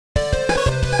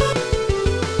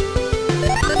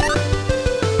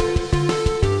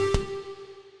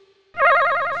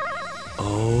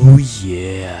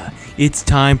It's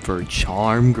time for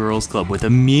Charm Girls Club with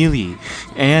Amelie,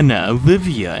 Anna,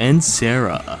 Olivia, and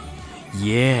Sarah.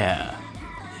 Yeah,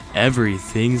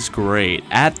 everything's great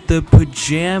at the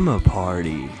pajama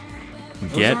party.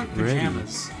 Get ready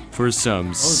for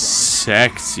some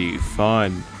sexy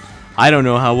fun. I don't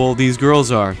know how old these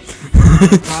girls are.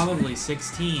 Probably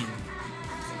 16.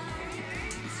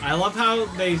 I love how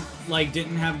they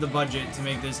didn't have the budget to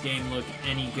make this game look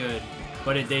any good,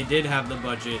 but they did have the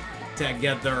budget to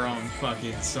get their own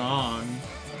fucking song.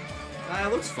 It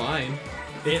looks fine.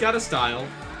 It's got a style.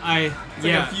 It's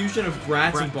like a fusion of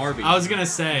Bratz and Barbie. I was gonna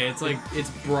say it's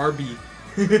Barbie.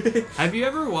 Have you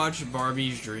ever watched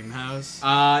Barbie's Dreamhouse?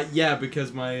 Yeah,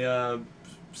 because my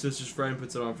sister's friend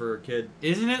puts it on for her kid.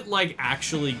 Isn't it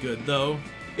actually good though?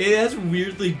 It has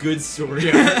weirdly good story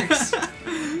arcs.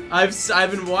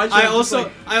 I've been watching.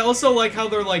 I also like how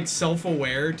they're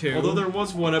self-aware too. Although there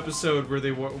was one episode where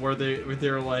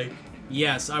they're like,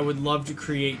 yes, I would love to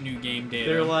create new game data.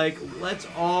 They're like, let's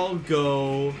all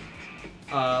go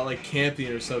camping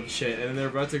or some shit, and they're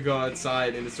about to go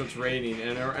outside and it starts raining,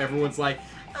 and everyone's like,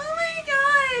 oh my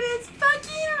god, it's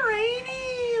fucking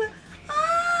raining!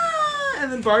 Ah!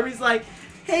 And then Barbie's like,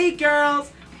 hey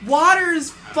girls,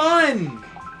 water's fun!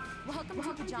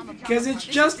 Because it's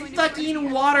just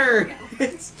fucking water!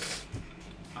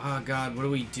 Oh god, what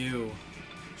do we do?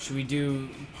 Should we do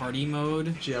party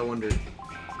mode? Gee, I wonder.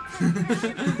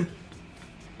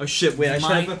 Oh shit, wait, I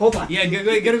should have... Hold on. Yeah, get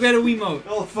a Wii mode.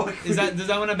 Oh fuck. Does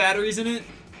that one have batteries in it?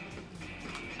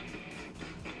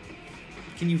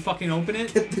 Can you fucking open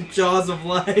it? Get the jaws of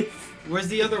life. Where's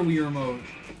the other Wii remote?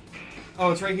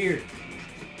 Oh, it's right here.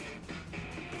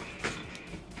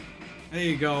 There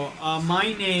you go.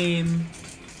 My name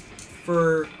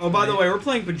for... Oh, by the way, we're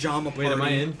playing Pajama Party. Wait, am I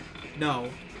in? No.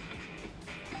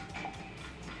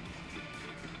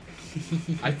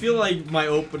 I feel like my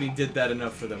opening did that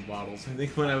enough for them bottles. I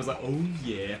think when I was like, oh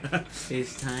yeah.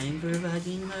 It's time for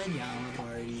fucking Pajama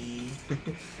Party.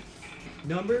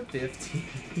 Number 15.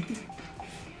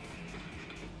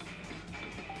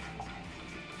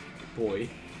 Boy.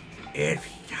 It's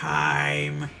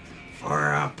time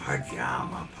for a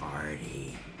pajama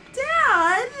party.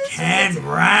 Dad! 10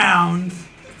 rounds!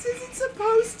 This isn't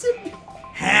supposed to be...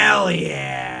 Hell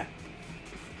yeah!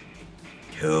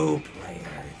 2 players.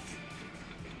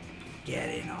 Get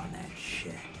in on that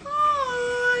shit.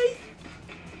 Hi!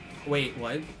 Wait,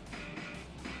 what?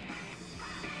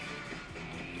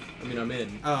 I mean, I'm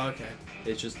in. Oh, okay.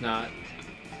 It's just not...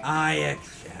 I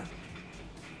accept.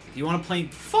 Do you want to play...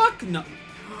 Fuck no!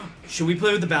 Should we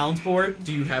play with the balance board?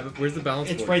 Do you have it? Where's the balance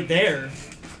board? It's right there.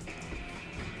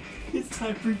 It's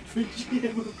time for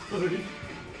pajama party.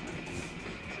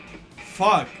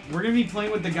 Fuck. We're gonna be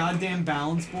playing with the goddamn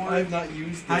balance board. I've not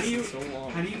used this in so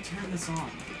long. How do you turn this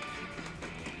on?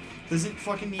 Does it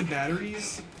fucking need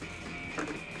batteries?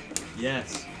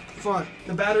 Yes. Fuck.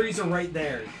 The batteries are right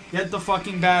there. Get the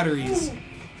fucking batteries.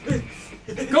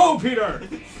 Go, Peter!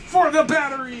 For the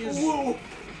batteries! Whoa.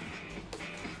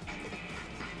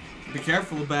 Be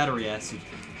careful of battery acid.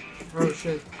 Oh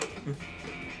shit.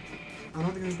 I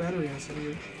don't think there's battery acid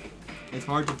here. It's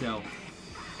hard to tell.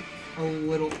 A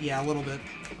little bit.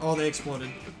 Oh, they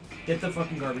exploded. Get the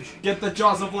fucking garbage. Get the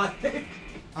jaws of life!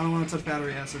 I don't want to touch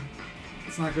battery acid.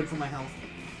 It's not good for my health.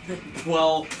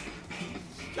 Well,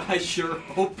 I sure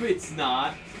hope it's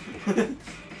not.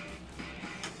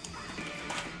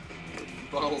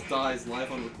 Bottles dies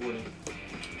live on recording.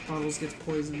 Bottles gets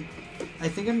poisoned. I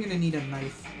think I'm gonna need a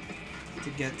knife to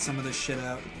get some of this shit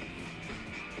out.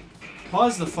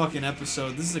 Pause the fucking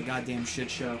episode. This is a goddamn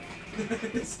shit show.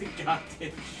 It's a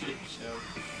goddamn shit show.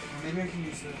 Or maybe I can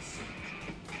use this.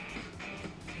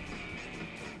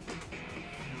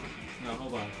 No,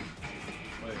 hold on.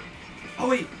 Wait. Oh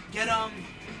wait, get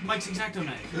Mike's X-Acto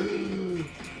knife.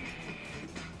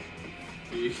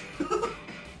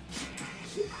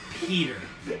 Peter.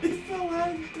 It fell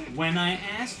out. When I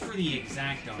asked for the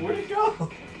X-Acto Where'd knife. it go?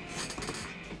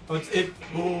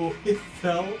 Oh, it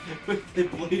fell with the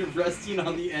blade resting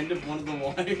on the end of one of the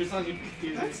wires on your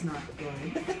computer. That's not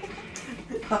good.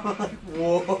 I'm like,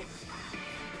 whoa.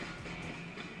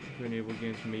 To enable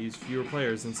games may use fewer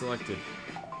players than selected.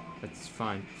 That's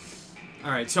fine.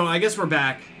 Alright, so I guess we're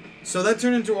back. So that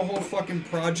turned into a whole fucking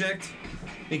project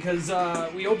because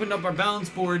we opened up our balance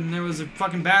board and there was a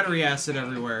fucking battery acid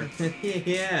everywhere.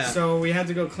 Yeah. So we had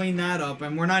to go clean that up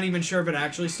and we're not even sure if it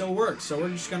actually still works. So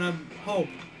we're just gonna hope.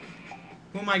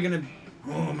 Who am I gonna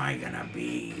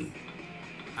be?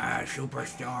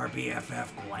 Superstar BFF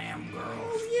glam girl.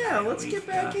 Oh yeah, let's get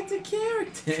back into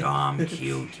character. Tom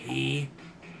QT.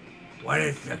 What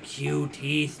does the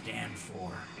QT stand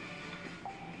for?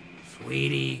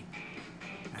 Sweetie,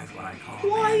 That's what I call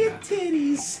Quiet Amanda.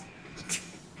 titties.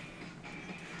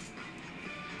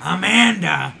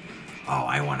 Amanda! Oh,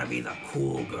 I want to be the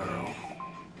cool girl.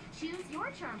 Choose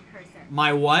your charm person.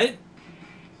 My what?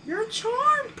 You're a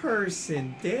charm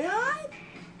person, Dad.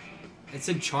 It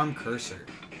said charm cursor.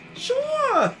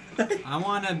 Sure. I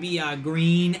want to be a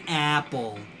green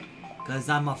apple. Because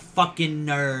I'm a fucking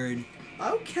nerd.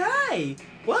 Okay.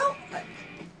 Well,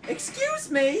 excuse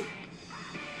me.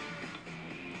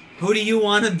 Who do you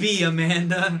want to be,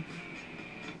 Amanda?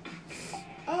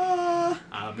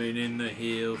 I've been in the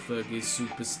hill, fucking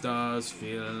superstars,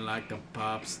 feeling like a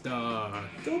pop star.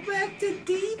 Go back to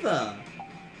Diva.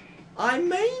 I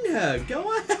mean her.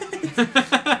 Go ahead.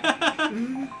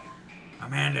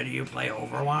 Amanda, do you play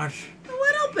Overwatch? A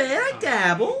little bit. I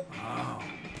dabble. Oh,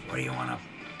 what do you want to...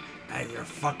 as your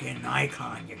fucking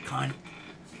icon, you cunt?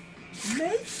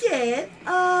 Make it.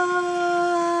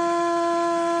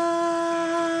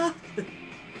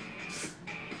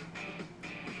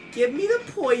 Give me the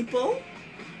purple.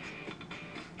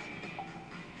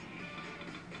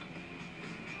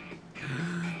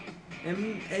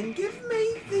 And give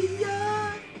me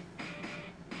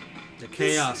The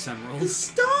Chaos the Emeralds.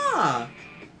 star.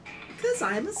 Cause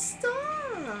I'm a star.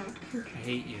 I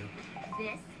hate you.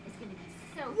 This is gonna be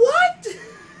so What?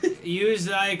 Use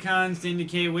the icons to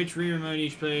indicate which Wii remote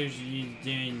each player is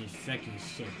doing this fucking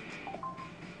shit.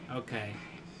 Okay.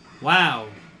 Wow.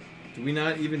 Do we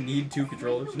not even need two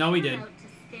controllers? No, we did. To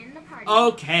spin the party.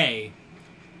 Okay.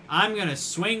 I'm gonna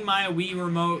swing my Wii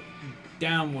remote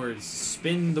downwards,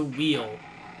 spin the wheel.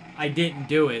 I didn't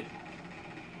do it.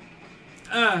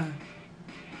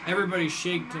 Everybody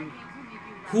shake to...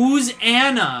 Who's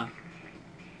Anna?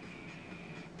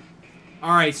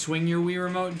 Alright, swing your Wii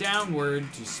remote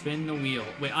downward to spin the wheel.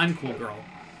 Wait, I'm cool girl.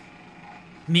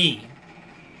 Me.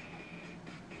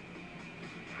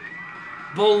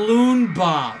 Balloon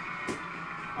Bob.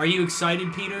 Are you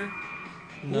excited, Peter?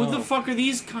 No. Who the fuck are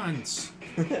these cunts?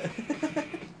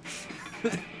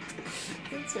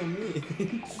 That's so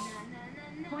mean.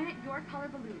 Point at your color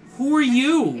balloons. Who are A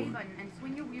you? button and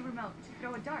swing your Wii remote to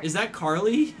throw a dart. Is that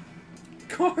Carly?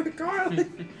 Carly.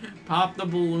 Pop the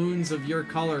balloons of your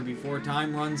color before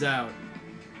time runs out.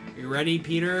 You ready,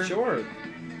 Peter? Sure.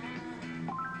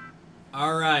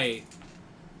 Alright.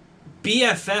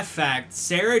 BFF fact.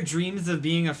 Sarah dreams of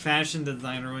being a fashion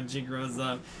designer when she grows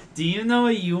up. Do you know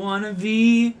what you want to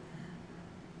be?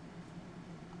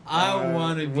 I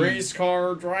want to be... race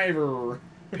car driver.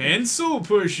 pencil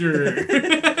pusher.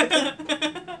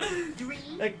 Three,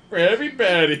 Like Krabby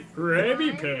Patty. Krabby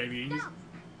one, Patties. stop.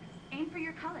 Aim for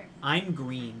your color. I'm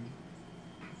green.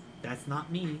 That's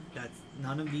not me. That's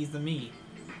none of these are me.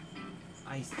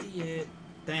 I see it.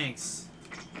 Thanks.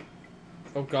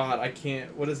 Oh God, I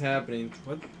can't. What is happening?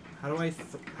 What? How do I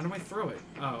throw it?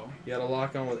 Oh. You gotta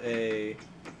lock on with A.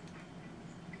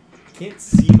 Can't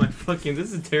see my fucking.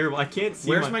 This is terrible. I can't see.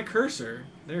 Where's my cursor?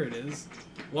 There it is.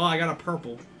 Well, I got a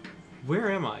purple. Where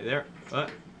am I? There.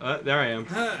 There I am.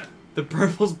 Huh. The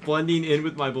purple's blending in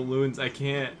with my balloons. I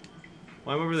can't.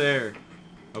 Why am I over there?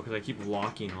 Oh, because I keep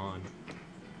locking on.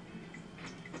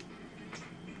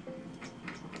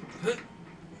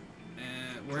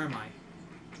 Where am I?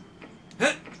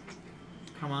 Huh.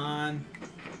 Come on.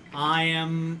 I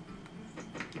am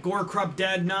Gorekrup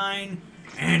Dead 9,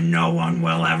 and no one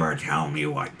will ever tell me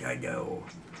what to do.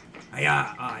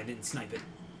 I didn't snipe it.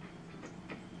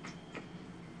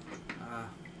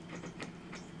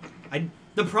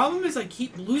 The problem is I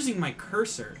keep losing my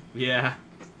cursor. Yeah.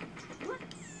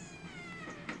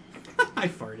 I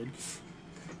farted.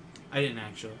 I didn't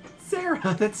actually.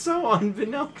 Sarah, that's so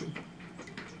unbeknownst.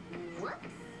 What?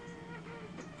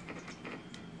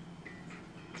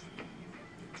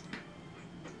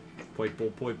 Purple.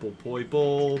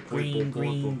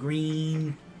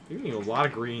 Green. You need a lot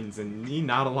of greens and need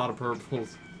not a lot of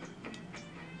purples.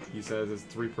 He says as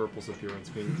 3 purples appear on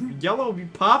screen. Yellow, you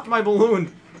popped my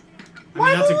balloon. I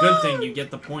mean, that's a good thing. You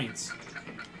get the points.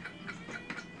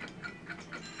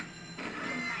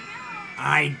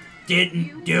 I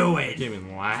didn't do it. Came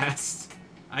in last.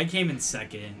 I came in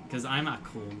second, because I'm a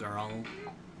cool girl.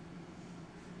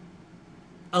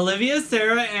 Olivia,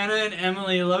 Sarah, Anna, and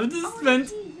Emily love to spend...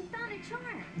 OMG, you found a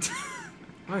charm.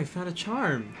 Oh, you found a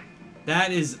charm.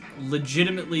 That is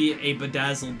legitimately a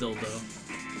bedazzled dildo.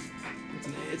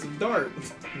 It's a dart.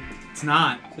 It's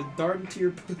not. It's a dart into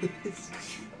your puss.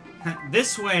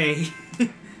 This way.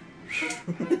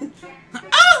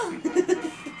 Oh!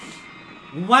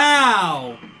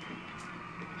 Wow!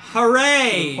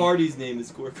 Hooray! The party's name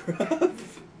is Gorekrup.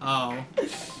 Oh.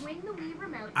 Swing the Wii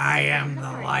remote. I am Spin the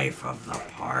party. life of the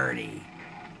party.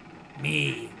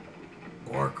 Me,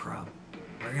 Gorekrup.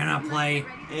 We're gonna play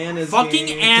Anna's fucking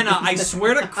game. Anna. I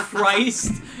swear to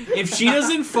Christ, if she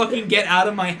doesn't fucking get out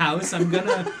of my house, I'm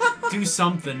gonna do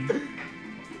something.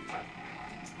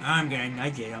 I'm gonna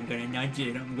nudge it. I'm gonna nudge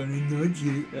it. I'm gonna nudge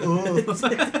it. Oh.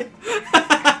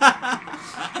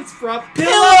 It's from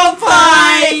Pillow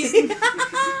fight.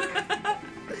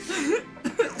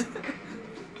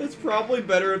 It's probably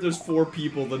better if there's 4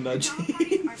 people than nudging. Are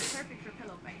perfect for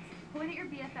pillow fights. Point at your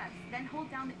BFF, then hold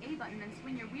down the A button and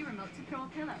swing your Wii remote to throw a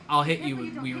pillow. I'll hit you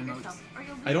Careful with you Wii don't hit remotes. yourself, or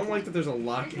you'll I don't lose like that there's a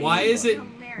lock. points. Why is it?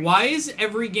 Hilarious. Why is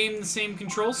every game the same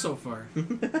control so far?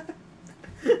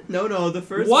 No, the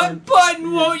first What one.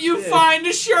 button won't you Yeah. find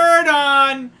a shirt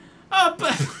on? Up.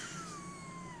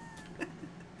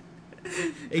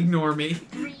 Ignore me.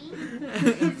 3,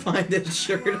 Find a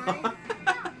shirt 1, on. go.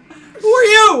 Who are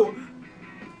you?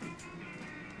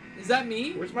 Is that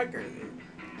me? Where's my cursor?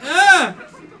 Ah!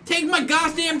 Take my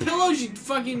goddamn pillows, you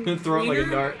fucking. I'm gonna throw it like a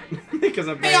wiener. dart. Because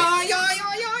I'm Hey, bad.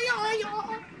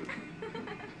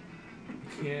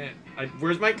 Can't.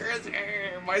 Where's my cursor?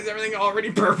 Why is everything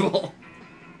already purple?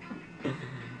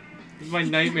 This is my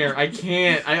nightmare. I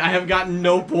can't. I have gotten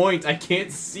no points. I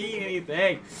can't see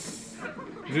anything.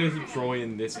 I'm gonna keep throwing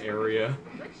in this area.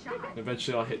 Good shot.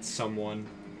 Eventually I'll hit someone.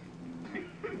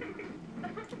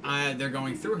 They're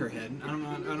going through her head. I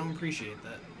don't appreciate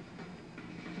that.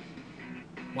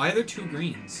 Why are there 2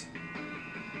 greens?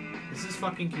 This is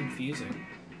fucking confusing.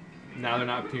 Now they're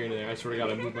not appearing there. I swear to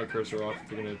God, I moved my cursor off.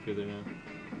 They're gonna appear there now.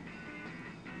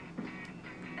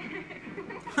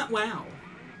 Wow.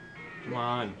 Come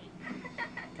on.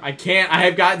 I can't. I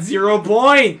have got 0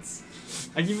 points.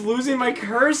 I keep losing my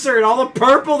cursor and all the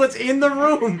purple that's in the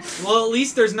room. Well, at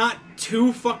least there's not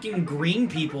 2 fucking green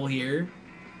people here.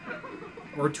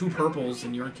 Or 2 purples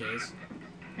in your case.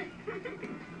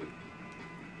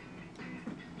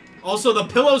 Also, the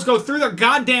pillows go through their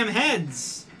goddamn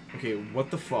heads. Okay, what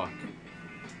the fuck?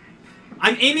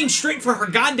 I'm aiming straight for her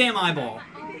goddamn eyeball.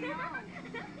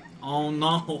 Oh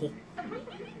no. Oh no.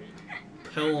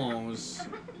 Pillows.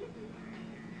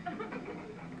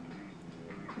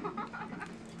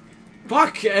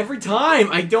 Fuck! Every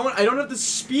time I don't have the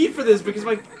speed for this because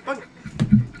my fuck.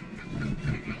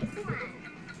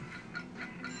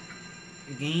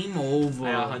 Game over.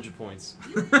 I got 100 points.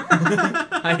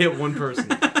 I hit 1 person.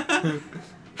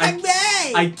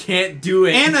 I can't do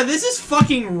it. Anna, this is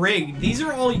fucking rigged. These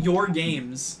are all your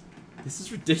games. This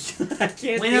is ridiculous. I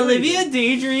can't. When do Olivia it.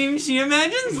 daydreams, she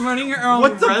imagines running her own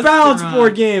What's the restaurant. balance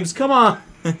board games? Come on.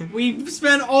 We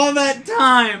spent all that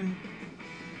time.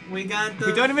 We got the.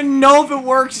 We don't even know if it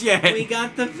works yet. We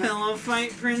got the pillow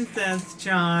fight princess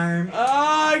charm.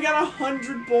 I got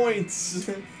 100 points.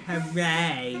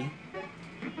 Hooray!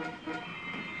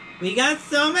 We got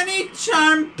so many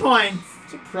charm points.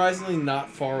 Surprisingly not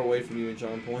far away from you in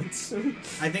charm points.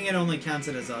 I think it only counts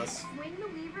it as us. Swing the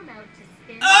Wii remote to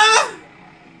spin. Ah!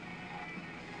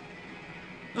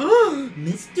 Oh,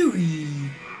 mystery.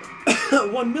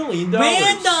 $1 million.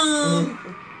 Random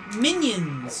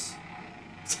minions.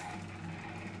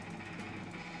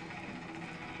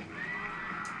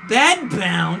 Bad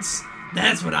bounce.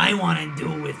 That's what I want to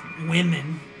do with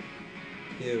women.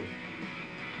 Ew. What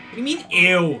do you mean,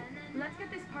 ew? Let's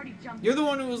get this party jumping. You're the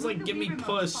one who was Move like, the give Wii me remote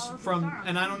puss to follow the from, star.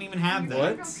 and I don't even have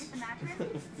that.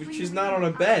 What? She's not on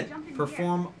a bed.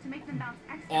 Perform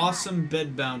awesome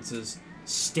bed bounces.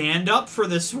 Stand up for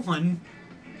this one.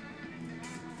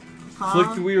 Flick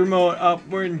the Wii remote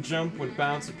upward and jump when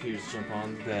bounce appears. Jump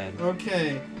on the bed.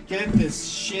 Okay, get this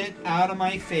shit out of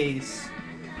my face.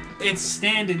 It's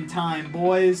stand-in time,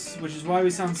 boys, which is why we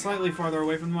sound slightly farther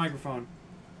away from the microphone.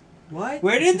 What?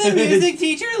 Where did the music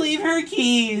teacher leave her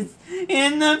keys?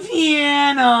 In the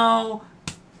piano.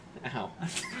 Ow.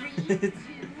 3, 2, 1,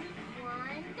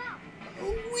 go.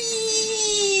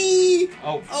 Wee!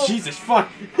 Oh, Oh. Jesus, fuck.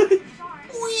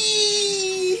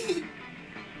 Wee!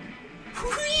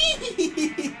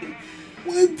 Wee!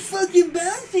 We're fucking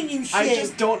bouncing and shit. I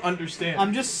just don't understand.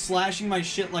 I'm just slashing my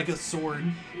shit like a sword.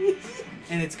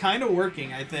 And it's kind of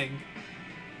working, I think.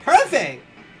 Perfect!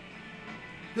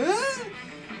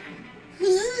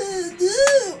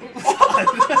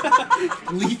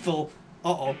 Lethal.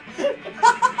 Uh-oh.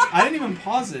 I didn't even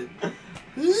pause it.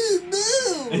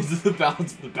 Is the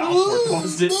bounce board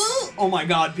paused it? Oh my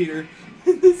god, Peter.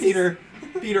 Peter,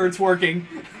 it's working.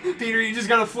 Peter, you just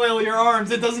gotta flail your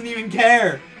arms. It doesn't even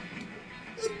care.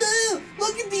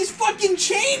 Look at these fucking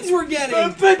chains we're getting.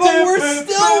 But we're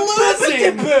still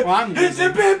losing. Well, I'm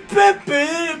losing.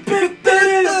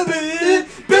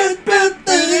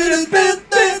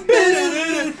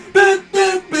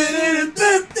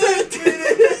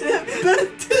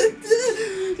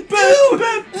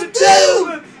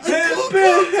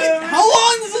 How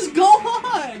long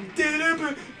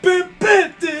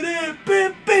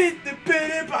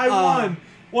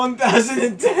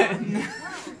 2010.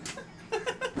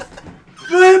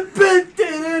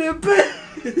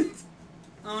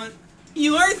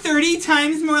 You are 30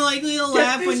 times more likely to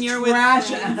laugh when you're with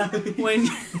when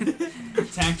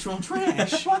it's actual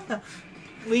trash.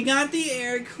 We got the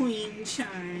Air Queen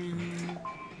charm.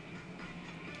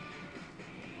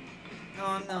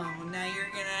 Oh no, now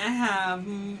you're gonna have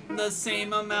the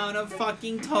same amount of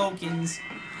fucking tokens.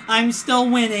 I'm still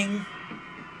winning.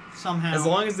 Somehow. As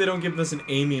long as they don't give us an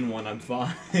aiming one, I'm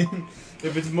fine.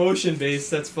 If it's motion based,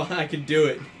 that's fine. I can do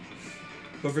it.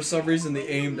 But for some reason,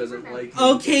 the aim doesn't like me.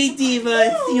 Okay,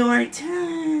 Diva, it's your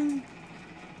turn.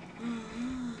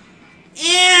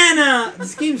 Anna!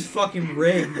 This game's fucking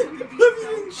rigged. If you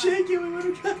didn't shake it, we would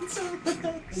have gotten something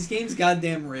else. This game's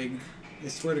goddamn rigged. I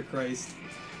swear to Christ.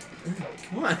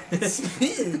 Come on.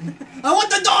 Spin. I want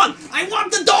the dog! I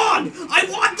want the dog! I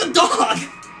want the dog!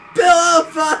 Pillow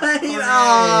fight! Hooray.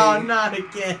 Oh, not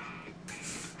again.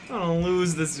 I'm gonna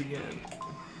lose this again.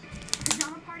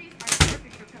 Pajama parties are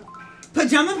perfect for pillows.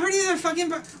 Pajama parties are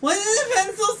fucking. What did the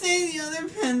pencil say? The other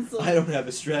pencil. I don't have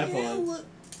a strap on.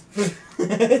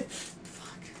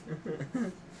 Fuck.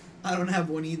 I don't have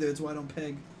one either. That's why I don't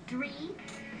peg. 3,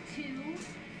 2,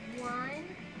 1,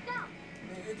 go.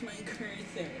 Where's my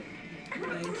cursor? I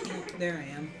can't. There I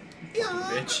am.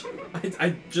 Bitch.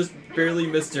 I just barely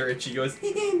missed her and she goes,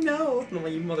 no. And I'm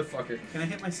like, you motherfucker. Can I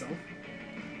hit myself?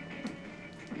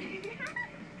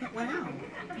 Wow.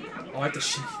 Oh, I have to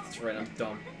shake. That's right, I'm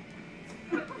dumb.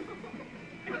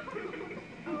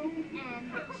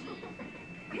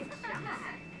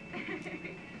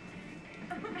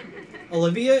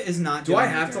 Olivia is not. Do I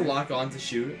have to lock on to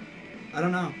shoot? I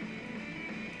don't know.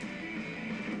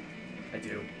 I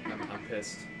do. I'm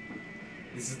pissed.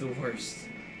 This is the worst.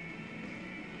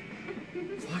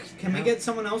 Fuck. Can we get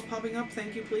someone else popping up?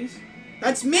 Thank you, please.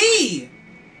 That's me!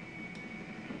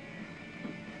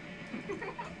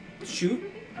 Shoot?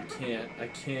 I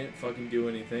can't fucking do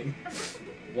anything.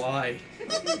 Why?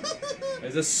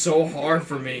 Is this so hard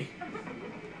for me?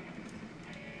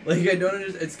 Like, I don't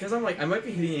understand. It's because I'm like, I might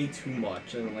be hitting it too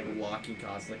much and like locking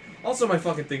constantly. Also, my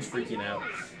fucking thing's freaking out.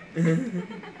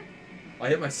 I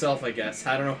hit myself, I guess.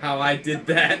 I don't know how I did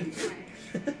that.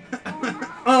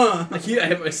 I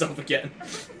hit myself again.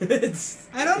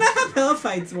 I don't know how pillow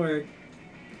fights work.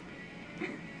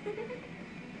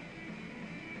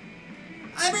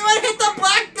 Everyone hit the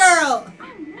black girl!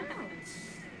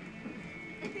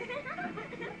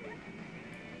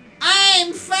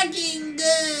 I'm fucking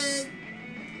good!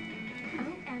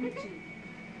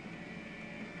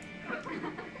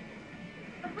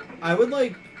 I would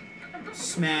like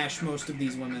smash most of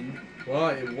these women. Well,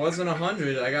 it wasn't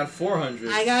 100. I got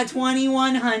 400. I got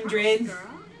 2100. They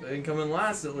didn't come in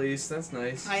last, at least. That's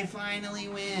nice. I finally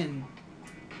win.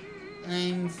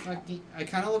 I'm fucking. I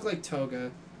kind of look like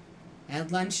Toga.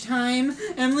 At lunchtime,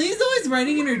 Emily's always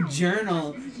writing in her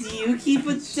journal. Do you keep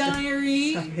a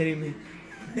diary? Stop hitting me.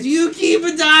 Do you keep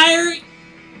a diary?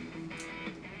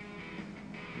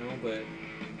 No, but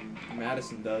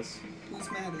Madison does.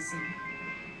 Who's Madison?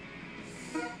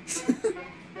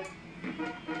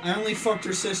 I only fucked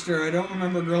her sister. I don't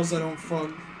remember girls I don't fuck.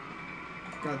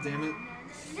 God damn it.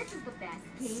 This is the best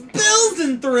game. Spills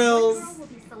and thrills! One girl will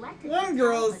be selected One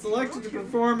girl is selected to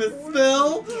perform a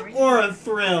spill or a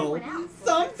thrill.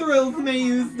 Some thrills may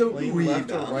use the Lean Wii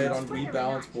left or right balance. on Wii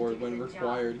balance board when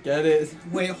required. Get it?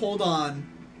 Wait, hold on.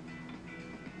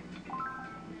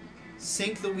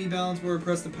 Sync the Wii balance board,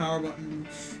 press the power button.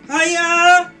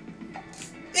 Hiya!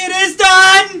 It is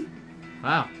done!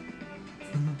 Wow.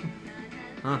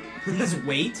 Huh. Please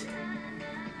wait.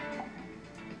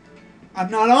 I'm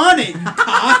not on it, you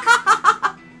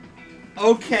cock!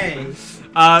 Okay.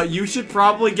 You should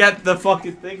probably get the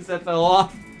fucking things that fell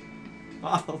off.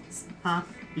 Bottles. Huh?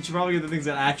 You should probably get the things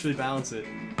that actually balance it.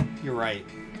 You're right.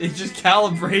 It just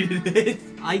calibrated it.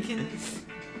 I can...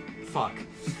 Fuck.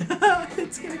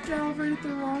 It's gonna calibrate it the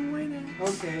wrong way now.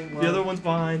 Okay, well... The other one's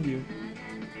behind you.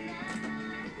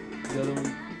 The other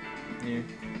one... Here.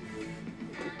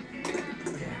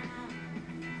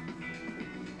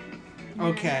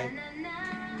 Okay.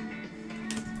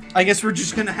 I guess we're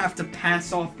just gonna have to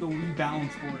pass off the Wii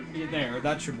balance board. Yeah, there,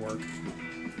 that should work.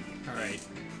 Alright.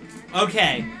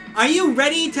 Okay. Are you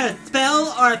ready to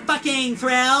spell or fucking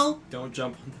thrill? Don't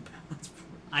jump on the balance board.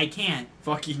 I can't.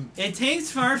 Fucking... It takes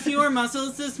far fewer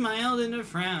muscles to smile than to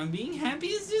frown. Being happy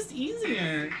is just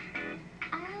easier.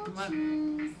 I'll What?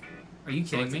 choose. Are you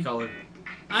kidding Select the me? color.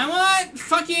 I want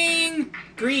fucking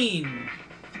green.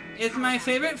 It's my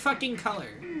favorite fucking color.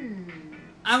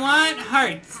 I want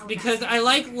hearts because I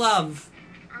like love.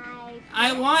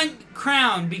 I want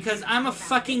crown because I'm a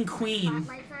fucking queen.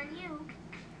 Spotlight's on you.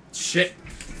 Shit.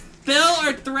 Spill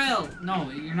or thrill?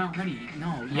 No, you're not ready.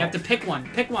 No, you have to pick one.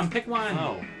 Pick one. Pick one.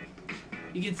 Oh.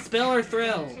 You can spill or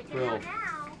thrill. Thrill.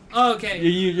 Oh, okay.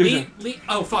 You're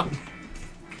Oh, fuck.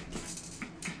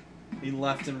 Lean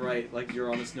left and right like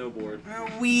you're on a snowboard.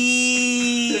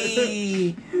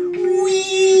 Wee!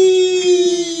 Wee!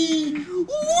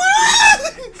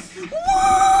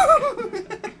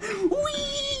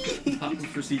 Wee! Pop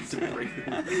proceeds to break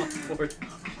the board.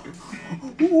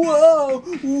 Whoa!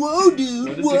 Whoa, dude!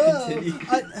 When does Whoa! it continue?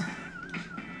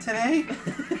 Today?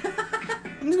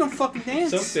 I'm just gonna fucking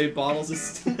dance. Soap bottles is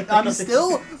still. I'm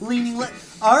still leaning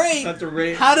left. Alright. Have to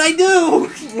rate. How'd I do?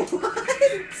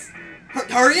 What?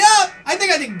 Hurry up! I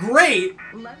think I did great.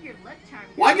 Love your lip charm.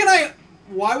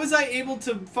 Why was I able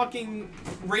to fucking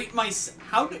rate my...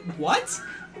 What?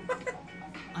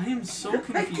 I am so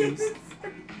confused.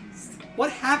 What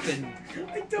happened?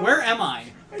 Where am I?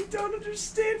 I don't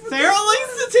understand. Sarah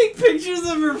likes to take pictures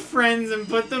of her friends and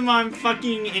put them on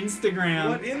fucking Instagram.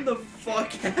 What in the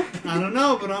fuck happened? I don't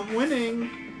know, but I'm winning.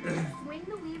 Swing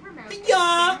the Wii remote.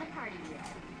 Yeah. And the party wheel.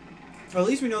 Or at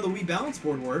least we know the Wii balance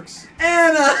board works.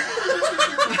 Anna!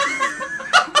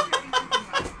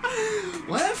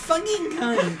 What a fucking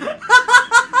cunt.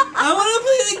 I want to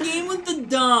play the game with the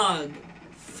dog.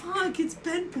 Fuck, it's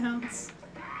bed bounce.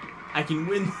 I can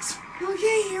win this.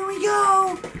 Okay, here we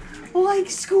go. Like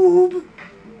Scoob.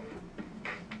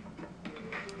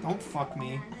 Don't fuck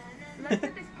me. Let's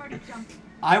get this party jumping.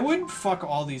 I would fuck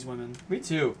all these women. Me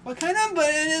too. What kind of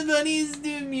bunnies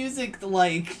do music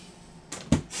like?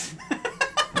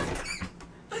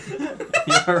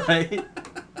 You alright?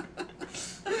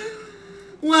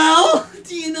 Well,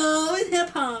 do you know hip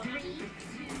hop? 3, 2,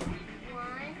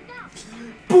 1, go.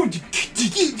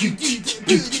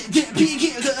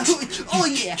 Oh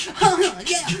yeah, oh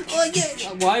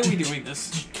yeah. Why are we doing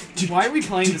this? Why are we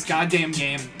playing this goddamn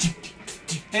game?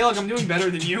 Hey, look, I'm doing better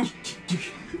than you.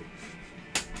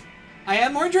 I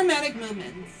have more dramatic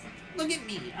movements. Look at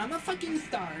me, I'm a fucking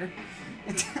star.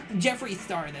 Jeffree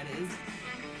Star, that is.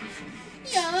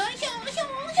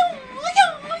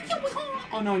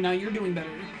 Oh no, now you're doing better.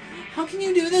 How can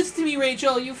you do this to me,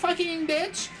 Rachel? You fucking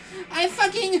bitch! I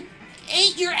fucking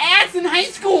ate your ass in high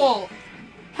school!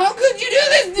 How could you do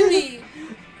this to me?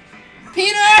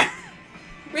 Peter!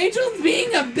 Rachel's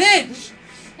being a bitch!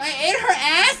 I ate her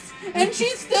ass, and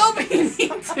she's still being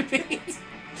mean to me.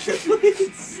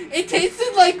 It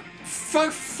tasted like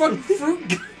fruit.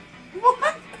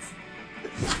 What?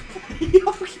 You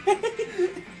okay?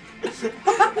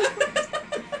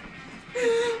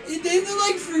 It tasted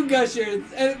like fruit gushers,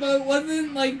 but it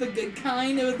wasn't like the good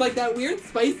kind. It was like that weird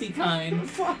spicy kind.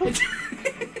 Please.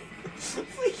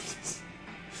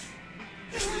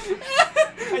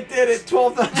 I did it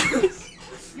 12 times.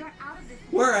 You're out of this.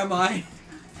 Where am I?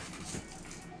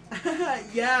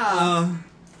 Yeah.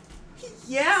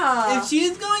 Yeah. If she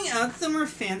is going out somewhere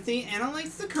fancy, Anna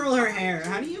likes to curl her hair.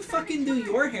 How do you fucking do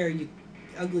your hair, you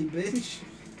ugly bitch?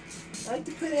 I like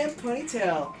to put in a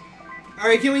ponytail.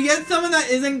 Alright, can we get someone that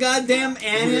isn't goddamn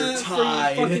Anna We're for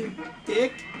tied. you fucking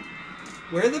dick?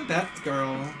 We're the best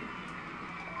girl.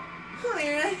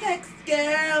 We're a hex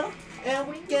girl, and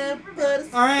we can put a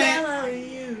spell Alright. on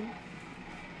you.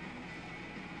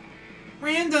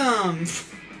 Random!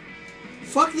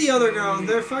 Fuck the other girls,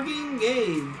 they're fucking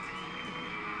gay.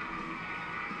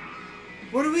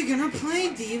 What are we gonna play,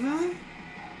 Diva?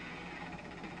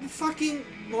 The fucking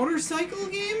motorcycle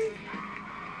game?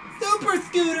 Super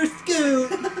Scooter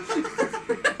Scoot!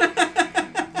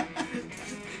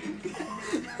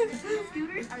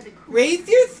 Scooters are the coolest. Race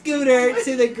your scooter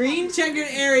to the green checkered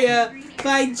area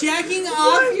by jacking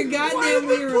off your goddamn Why did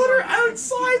they put her remote.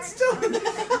 outside still in the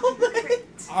helmet?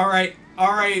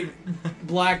 Alright,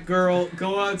 black girl,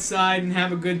 go outside and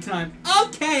have a good time.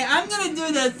 Okay, I'm gonna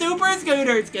do the Super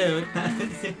Scooter Scoot.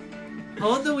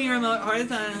 Hold the Wii remote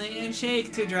horizontally and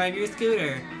shake to drive your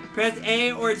scooter. Press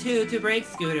A or 2 to brake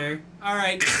scooter.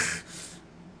 Alright.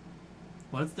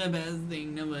 What's the best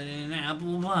thing to put in an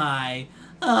apple pie?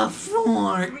 A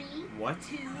fork. 3, What?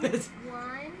 2,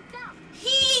 1, go.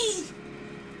 Hee!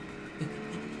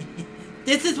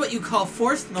 This is what you call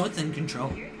forced motion control.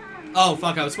 Here it comes. Oh,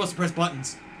 fuck, I was supposed to press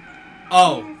buttons.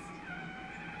 Oh.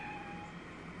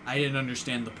 I didn't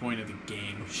understand the point of the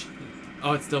game.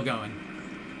 Oh, it's still going.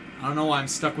 I don't know why I'm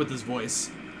stuck with this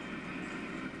voice.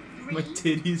 My 3,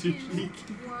 titties are 2, shaking.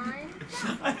 1,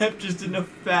 go. I have just enough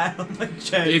fat on my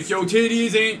chest. If your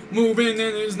titties ain't moving,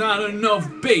 then there's not enough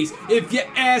bass. If your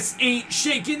ass ain't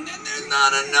shaking, then there's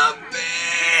not enough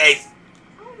bass.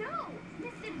 Oh no!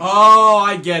 Missed it. Oh,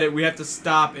 I get it. We have to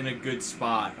stop in a good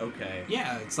spot. Okay.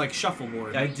 Yeah, it's like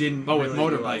shuffleboard. I didn't Oh, with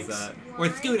really realize motorbikes. that. Or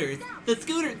scooters. The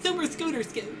scooter, super scooter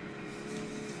scoot.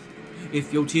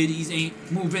 If your titties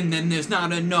ain't moving, then there's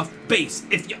not enough bass.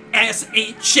 If your ass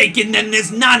ain't shaking, then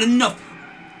there's not enough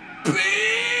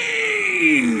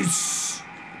bass.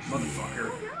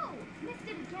 Motherfucker. Oh no! Missed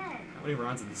it again. How many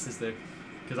rounds of this is there?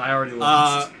 Because I already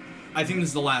lost. I think this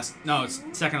is the last. No, it's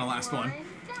second to last one.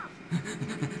 Stop.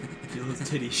 Feel those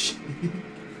titties.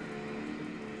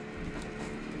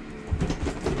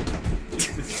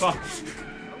 Jesus fuck.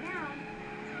 Slow down.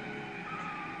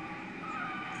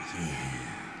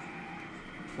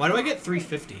 Why do I get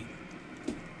 350?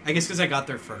 I guess because I got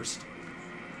there first.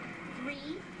 3,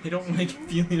 I don't like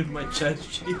feeling of my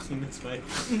chest shaking this way.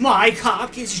 My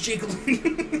cock is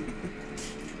jiggling.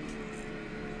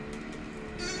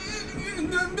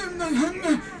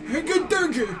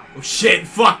 Oh shit!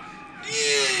 Fuck!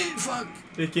 Fuck!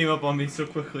 They came up on me so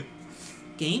quickly.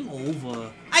 Game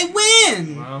over. I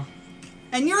win! Wow.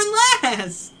 And you're in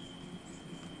last!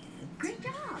 great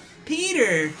job.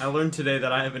 Peter! I learned today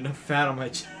that I have enough fat on my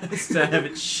chest to have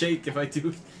it shake if I do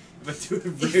a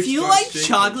very If you strong like shake.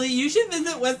 chocolate, you should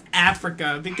visit West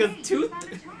Africa because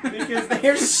because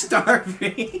they're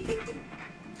starving.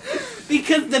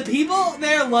 Because the people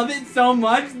there love it so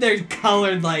much, they're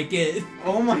colored like it.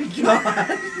 Oh my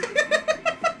god.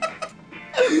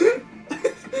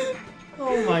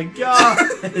 Oh my god.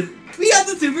 We got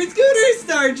the Super Scooter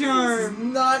Star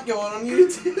Charm! Not going on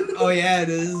YouTube. Oh yeah, it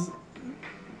is.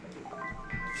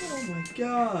 Oh my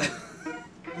god.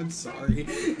 I'm sorry.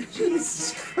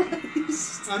 Jesus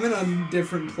Christ. I'm in a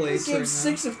different place This game's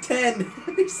 6 of 10.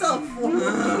 We still have 4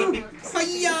 more games.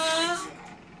 Hiya!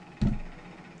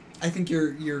 I think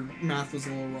your math was a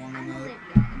little wrong on that. Olivia,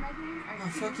 and my games are Oh,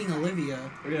 fucking Olivia.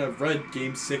 We're gonna have read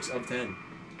game 6 of 10.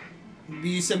 But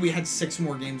you said we had 6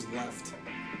 more games left.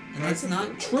 And that's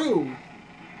not true.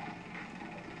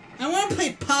 I want to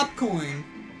play popcorn.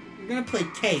 We're gonna play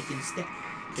cake instead.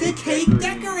 The cake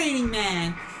decorating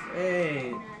man.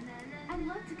 Hey. I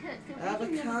love to cook, so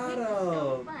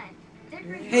Avocado. fun.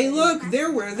 Decorate Hey, look,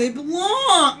 they're where they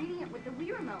belong. ingredient with the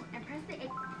Wii remote and press the A.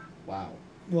 Wow.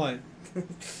 What?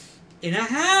 In a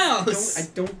house. I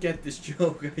don't get this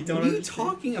joke. I don't What are you understand.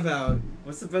 talking about?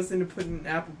 What's the best thing to put in an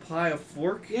apple pie? A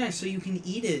fork? Yeah, so you can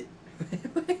eat it.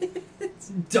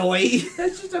 Doy.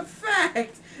 That's just a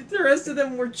fact. The rest of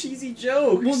them were cheesy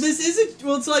jokes. Well, this isn't.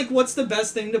 Well, it's like, what's the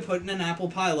best thing to put in an apple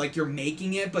pie? Like, you're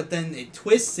making it, but then it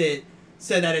twists it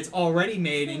so that it's already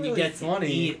made, and you Really get to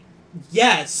funny. eat.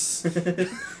 Yes.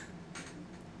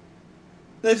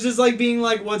 That's just like being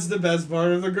like, what's the best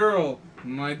part of the girl?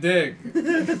 My dick.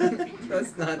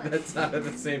 that's not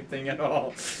the same thing at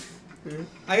all.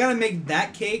 I gotta make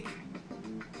that cake.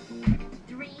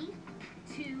 3,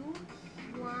 2,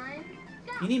 1,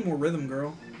 go. You need more rhythm,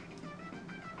 girl.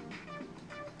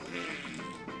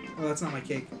 Oh, that's not my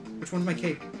cake. Which one's my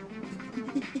cake?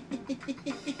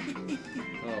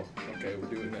 Oh, okay, we're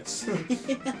doing this.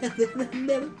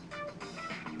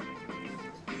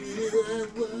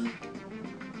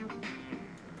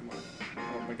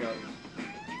 Oh my god.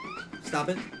 Stop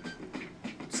it.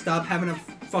 Stop having a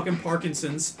fucking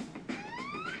Parkinson's.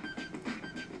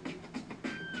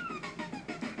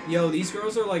 Yo, these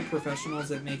girls are like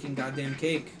professionals at making goddamn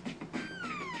cake.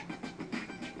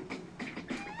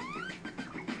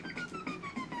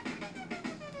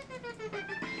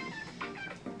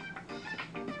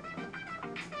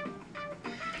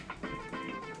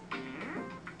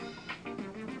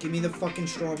 Give me the fucking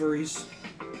strawberries.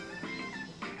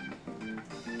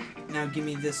 Now give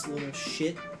me this little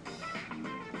shit.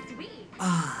 Sweet.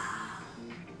 Ah.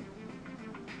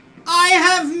 I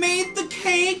have made the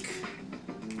cake.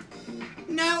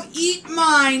 Now eat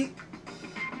mine.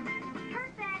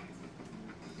 Perfect.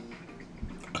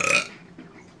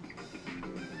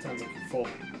 Sounds like you're full.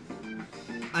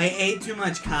 I ate too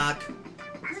much cock.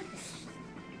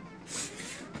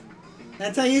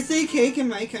 That's how you say cake in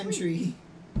my country.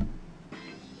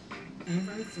 I'm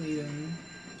from Sweden.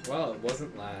 Well, it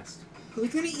wasn't last.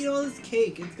 Who's gonna eat all this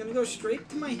cake? It's gonna go straight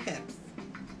to my hips.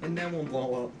 And then we'll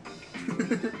blow up.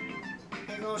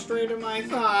 I go straight to my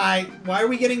thigh. Why are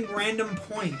we getting random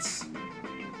points?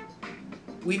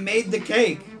 We made the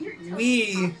cake. You're totally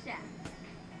We. top chef.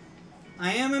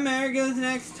 I am America's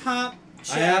next top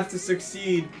chef. I have to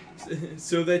succeed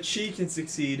so that she can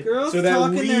succeed. Girls so that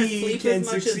talk in we their sleep can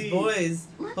as much succeed. as boys.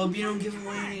 Hope you don't give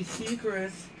away any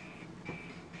secrets.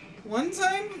 One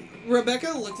time,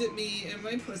 Rebecca looked at me and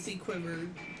my pussy quivered.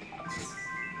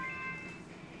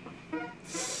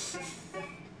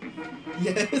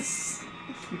 Yes.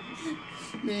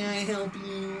 May I help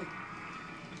you?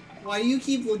 Why do you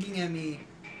keep looking at me?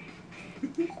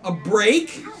 A break?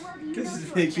 How well do you This know is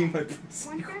your making my friend? pussy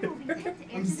One friend will be picked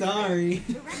to I'm answer the sorry.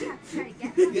 quiz. The rest have to try to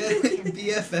guess Yeah, the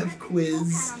BFF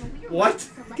quiz. What?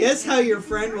 Guess how your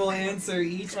friend will answer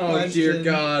each Oh question. dear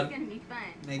God. It's gonna be fun.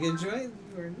 Make a joint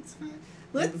word. It's fine.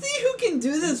 Let's see who can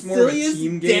do the It's more of a silliest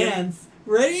team game. dance.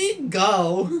 Ready,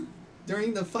 go.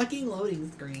 During the fucking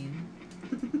loading screen.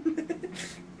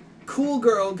 Cool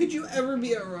girl, could you ever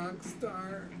be a rock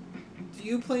star? Do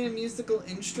you play a musical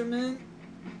instrument?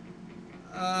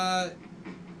 Yeah.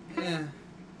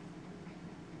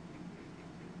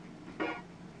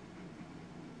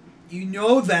 You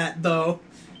know that, though.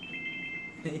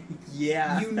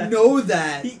 Yeah. You know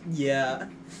that. Yeah.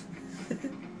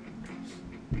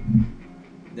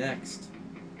 Next.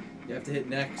 You have to hit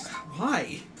next.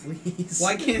 Why? Please.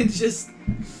 Why can't it just...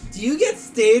 Do you get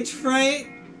stage fright?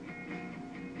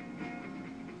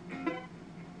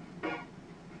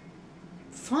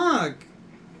 Fuck.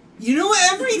 You know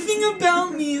everything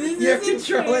about me. This You're isn't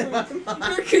controlling fair. my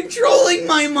mind. You're controlling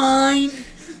my mind.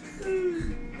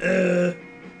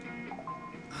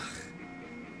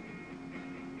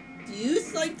 Do you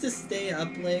like to stay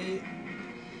up late?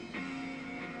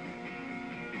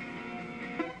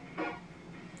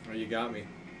 Oh, you got me.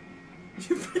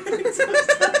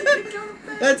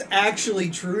 That's actually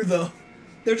true, though.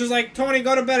 They're just like, Tony,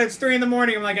 go to bed. It's 3 in the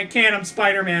morning. I'm like, I can't. I'm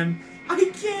Spider-Man.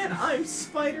 I can't. I'm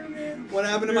Spider-Man. What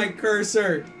happened to my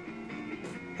cursor?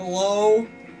 Hello?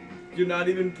 You're not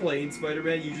even playing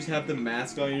Spider-Man. You just have the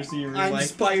mask on. You're seeing I'm like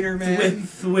Spider-Man.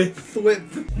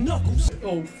 thwip. Knuckles.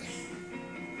 Oh.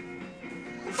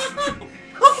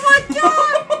 Oh my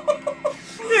God!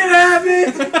 It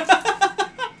happened!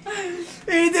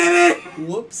 He did it!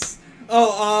 Whoops.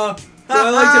 Oh, so I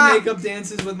like to make up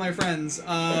dances with my friends.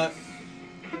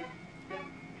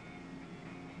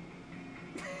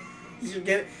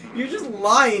 You're just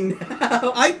lying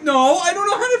now. I don't know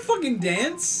how to fucking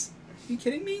dance. Are you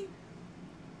kidding me?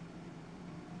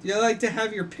 Do you like to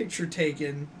have your picture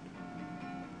taken?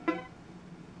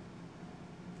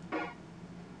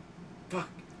 Fuck.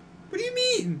 What do you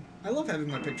mean? I love having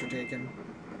my picture taken.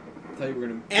 I thought you were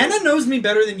gonna. Anna knows me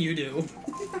better than you do.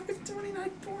 I have 29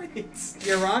 points.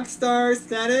 Your rock star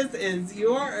status is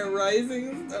you are a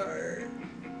rising star.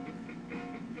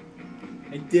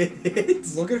 I did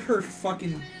it. Look at her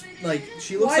fucking, like,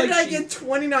 she looks Why like did I she... get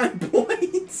 29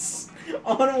 points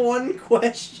on one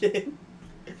question?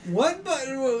 What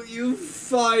button will you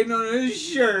find on a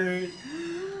shirt?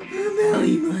 A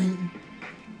belly button.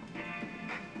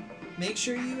 Make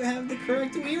sure you have the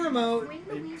correct Wii remote.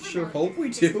 I sure hope we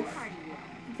do.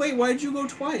 Wait, why'd you go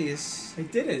twice? I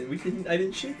didn't. I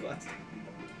didn't shake last time.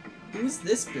 Who's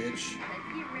this bitch? Let's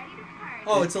get ready to party.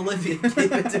 Oh, it's Olivia.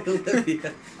 Give it to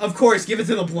Olivia. Of course, give it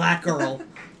to the black girl.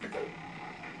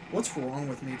 What's wrong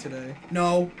with me today?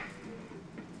 No.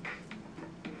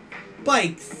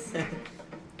 Bikes.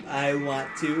 I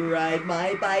want to ride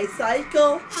my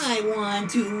bicycle. I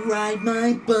want to ride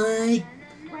my bike.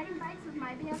 Riding bikes with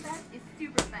my BFF is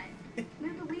super fun.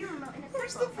 Move the Wii remote in a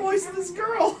Where's circle. the voice of this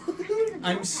girl?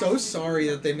 I'm so sorry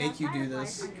that they make you do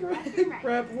this.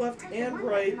 Grab left and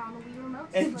right.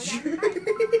 And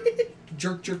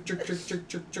Jerk, jerk, jerk, jerk, jerk,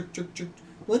 jerk, jerk, jerk, jerk.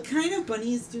 What kind of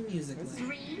bunnies do music like?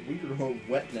 3, We were all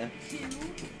wet now. 2,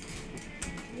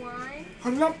 1.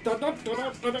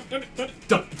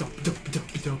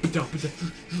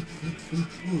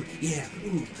 Ooh, yeah,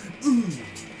 ooh,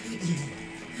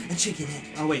 yeah. A chicken head.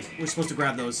 Oh wait, we're supposed to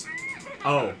grab those.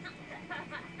 Oh.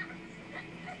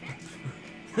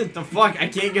 What the fuck? I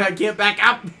can't back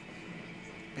up.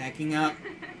 Backing up.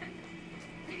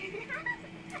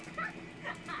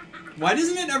 Why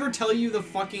doesn't it ever tell you the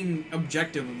fucking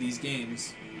objective of these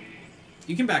games?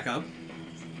 You can back up.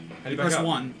 How do you Press back up?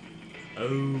 1.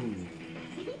 Oh.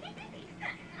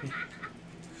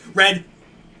 Red.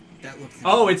 That looks.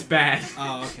 Oh, it's bad.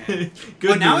 Oh, okay. Good.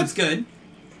 But now news. it's good.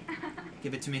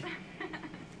 Give it to me.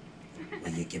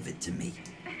 Will you give it to me?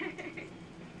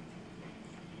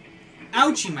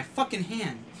 Ouchie, my fucking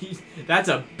hand. That's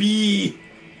a B.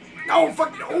 No,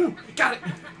 fuck no. Got it.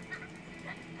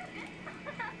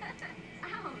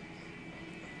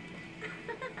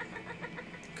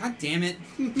 God damn it.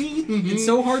 It's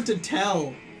so hard to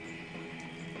tell.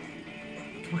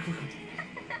 Come on.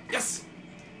 Yes.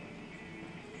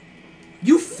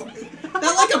 You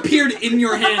that like appeared in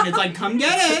your hand. It's like, come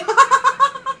get it.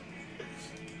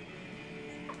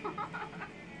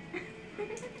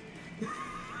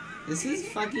 This is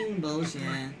fucking bullshit.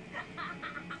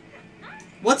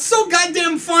 What's so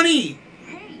goddamn funny?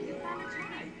 Hey, you found a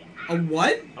chart. A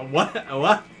what? A what? A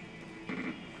what?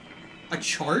 A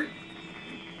chart?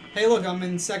 Hey, look, I'm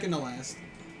in second to last.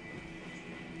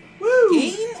 Woo.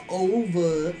 Game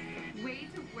over. Wait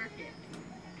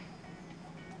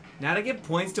Now to give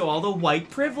points to all the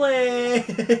white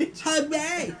privilege.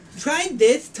 Hooray! Try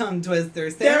this tongue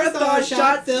twister. There Sarah are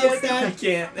shots.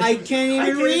 I can't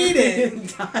even read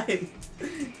it.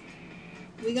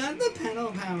 We got the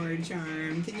pedal power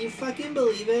charm. Can you fucking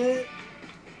believe it?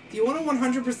 Do you want to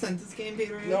 100% this game,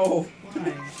 Peter? No.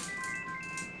 Why?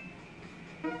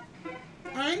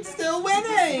 I'm still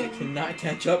winning! Cannot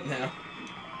catch up now.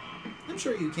 I'm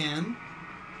sure you can.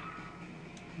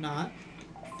 Not.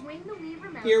 Swing the Wii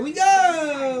remote. Here we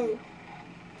go!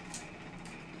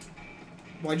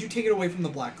 Why'd you take it away from the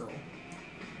black girl?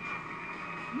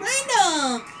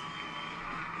 Random!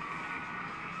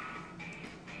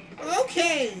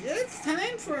 Okay, it's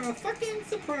time for a fucking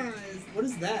surprise. What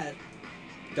is that?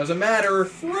 Doesn't matter.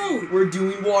 Fruit! We're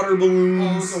doing water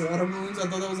balloons. Oh, the water balloons? I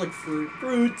thought that was like fruit.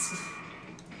 Fruits.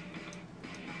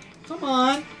 Come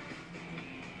on.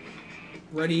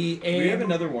 Ready, Do we have aim.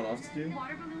 another one off to do?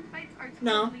 Water balloon fights are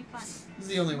No. totally fun. This is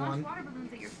the only Launch one. water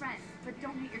balloons at your friends, but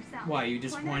don't hit yourself. Why, you Point at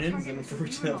a disappointed? target with the Wii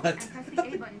Unfortunate remote that- and press the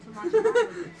A button to launch a water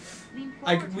balloon. Lean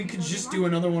forward We to could reload just your do launcher.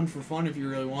 another one for fun if you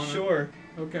really want to. Sure.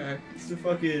 Okay. It's a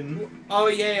fucking. Oh,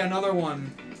 yay, another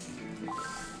one.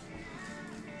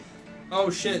 Oh,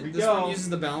 Here shit. we This go. one uses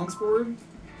the balance board.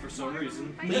 For some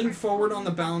reason. Lean forward on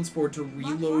the balance board to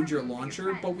reload your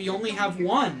launcher, but we only have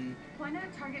one. Point at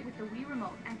a target with the Wii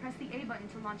remote and press the A button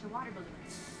to launch a water balloon.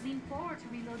 Lean forward to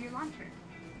reload your launcher.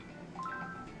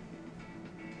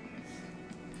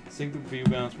 Sync the view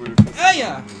balance word. Ah,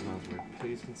 yeah.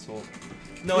 Please consult.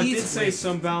 No, it Please did say wait.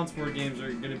 some balance board games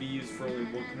are going to be used for only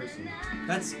one person.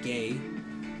 That's gay.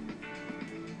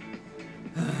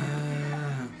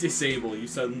 Disable. You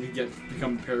suddenly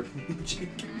become paraplegic.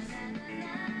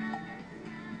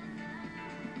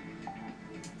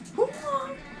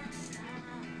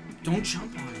 Don't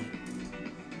jump on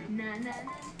it. Na na.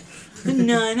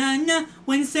 No, no, no.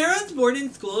 When Sarah's bored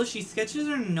in school, she sketches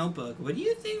her notebook. What do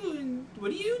you think? What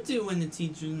do you do when the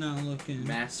teacher's not looking?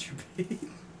 Masturbate.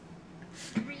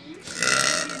 3,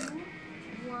 2,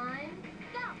 1,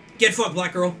 go. Get fucked,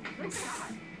 black girl. Good job.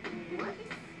 What?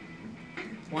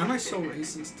 Why am I so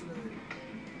racist today?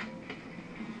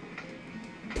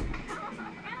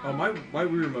 Oh, my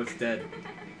Wii remote's dead.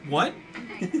 What?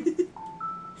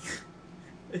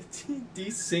 It's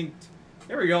desynced.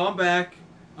 There we go, I'm back.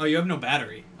 Oh, you have no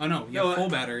battery. Oh no, you have full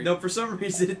battery. No, for some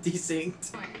reason it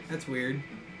desynced. That's weird.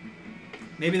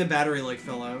 Maybe the battery like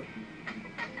fell out.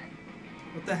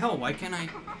 What the hell? Why can't I?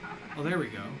 Oh, there we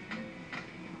go.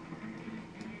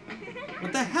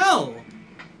 What the hell?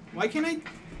 Why can't I?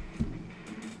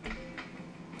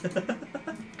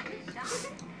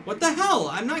 What the hell?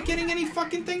 I'm not getting any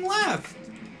fucking thing left.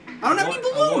 I don't have any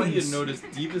balloons. I want you to notice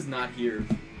Diva's not here.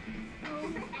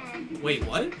 Wait,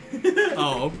 what?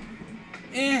 Oh.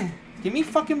 Give me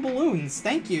fucking balloons.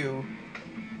 Thank you.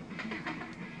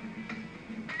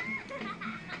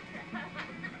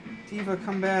 Diva,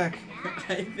 come back.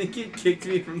 I think it kicked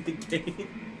me from the game.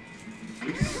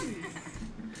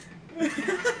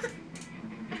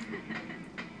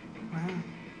 Wow.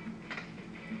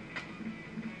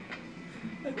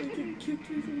 I think it kicked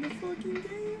me from the fucking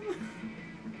game.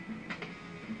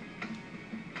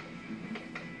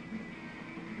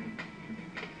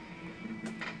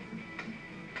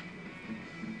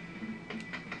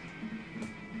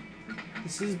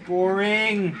 This is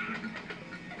boring.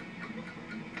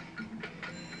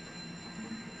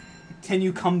 Can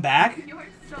you come back? You're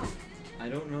so. I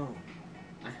don't know.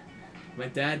 My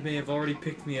dad may have already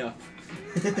picked me up.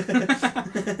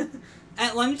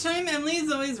 At lunchtime,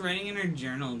 Emily's always writing in her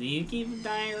journal. Do you keep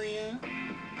diarrhea?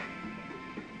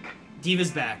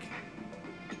 Diva's back.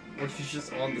 Or she's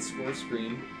just on the score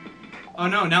screen. Oh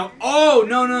no, now. Oh,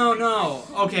 no, no, no.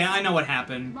 Okay, I know what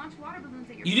happened. Launch water balloons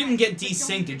at your You didn't get friends, but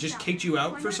don't desynced, hit it just yourself. kicked you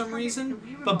out Point for at a some target with reason. the Wii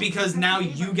But remote because and now press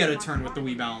the A you button get to a launch turn with the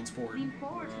water Wii balance board. Lean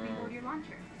forward to reload your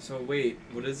launcher. So wait,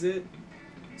 what is it?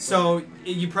 So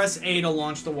you press A to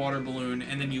launch the water balloon,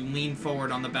 and then you lean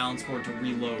forward on the balance board to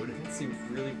reload. That seems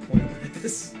really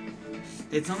pointless.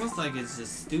 It's almost like it's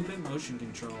just stupid motion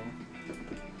control.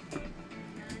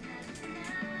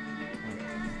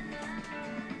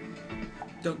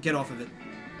 Don't get off of it.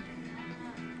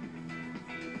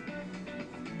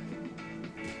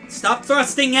 Stop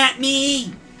thrusting at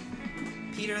me!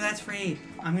 Peter, that's rape.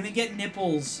 I'm gonna get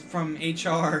nipples from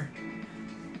HR.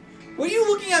 What are you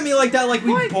looking at me like that, like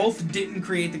we What? both didn't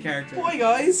create the character? Boy,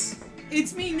 guys.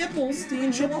 It's me, Nipples, the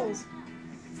Nipples.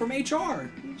 From HR.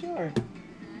 Sure.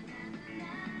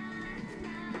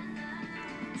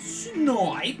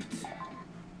 Sniped.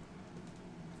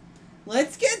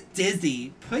 Let's get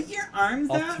dizzy. Put your arms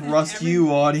I'll out. and thrust you,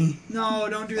 Audie. No,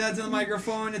 don't do that to the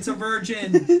microphone. It's a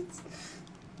virgin.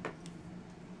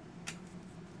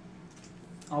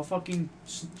 I'll fucking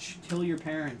kill your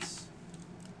parents.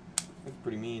 That's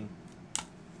pretty mean.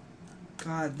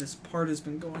 God, this part has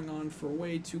been going on for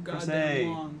way too Press goddamn A.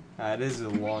 long. It is a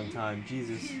long time.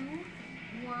 Jesus. 2,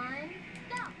 1,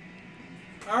 go.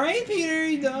 Alright,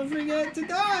 Peter, don't forget to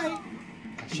die.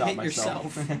 I shot hit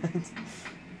myself.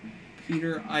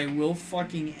 Peter, I will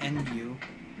fucking end you.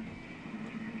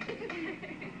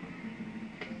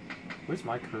 Where's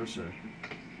my cursor?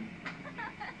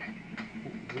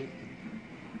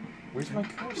 Where's my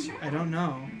cursor? I don't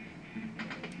know.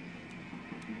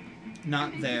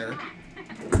 Not there.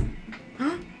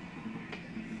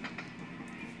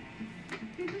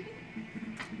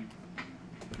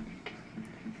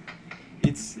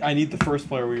 I need the first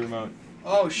player Wii remote.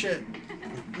 Oh shit.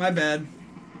 My bad.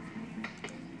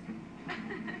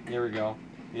 There we go.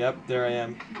 Yep, there I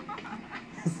am.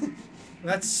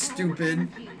 That's stupid.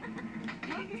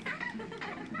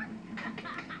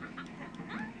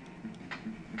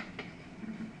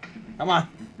 Come on.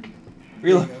 There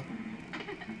you Reload. go.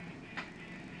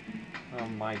 Oh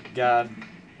my god.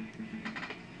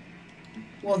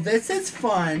 Well, this is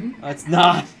fun. That's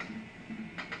not.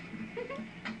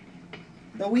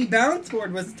 The Wii balance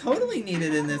board was totally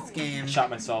needed in this game. I shot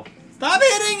myself. Stop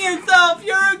hitting yourself!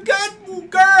 You're a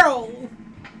good girl!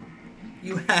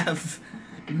 You have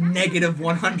negative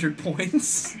 100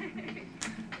 points.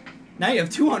 Now you have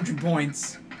 200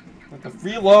 points. What the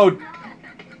reload?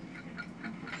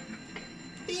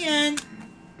 The end.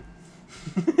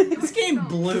 This game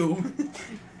blew.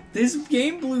 This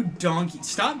game blew donkey.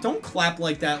 Stop, don't clap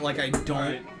like that like I don't.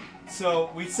 Alright. So,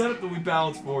 we set up the Wii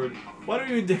balance board. Why don't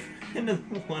we do the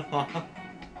one off?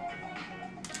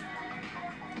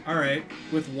 Alright,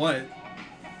 with what?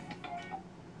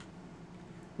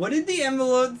 What did the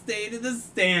envelope say to the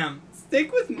stamp?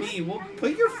 Stick with me. Well,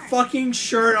 put your fucking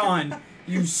shirt on,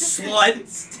 you slut.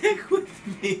 Stick with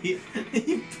me.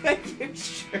 You put your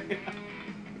shirt on.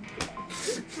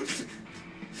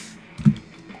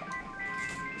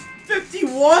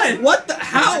 51! What the?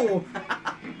 How?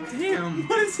 Damn.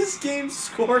 What is this game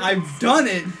scoring? I've done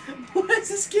it. What is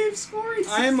this game scoring?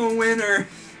 I'm a winner.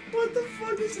 What the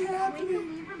fuck is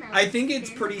happening? I think it's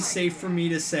pretty safe for me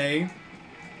to say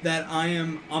that I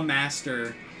am a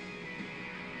master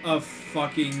of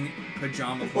fucking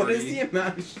Pajama Party. What is the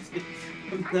amount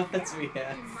of nuts we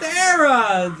had?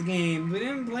 Sarah's game. We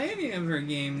didn't play any of her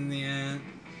games yet.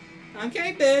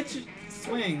 Okay, bitch.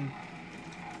 Swing.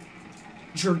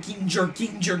 Jerking,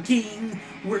 jerking, jerking.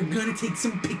 We're gonna take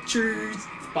some pictures.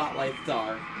 Spotlight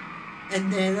star.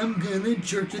 And then I'm gonna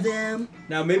jerk to them.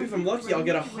 Now, maybe if I'm lucky, I'll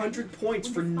get 100 points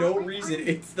for no reason.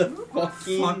 It's the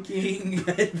fucking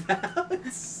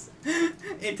mouse.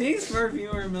 It takes far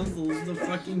fewer missiles to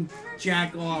fucking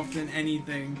jack off than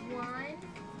anything. 1,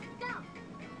 go.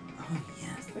 Oh,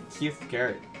 yes. Keith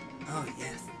Garrett. Oh,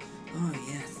 yes. Oh,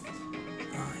 yes.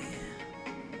 Oh, yeah.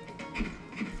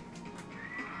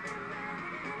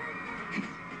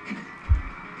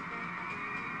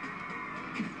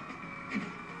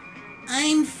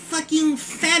 I'm fucking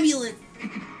fabulous.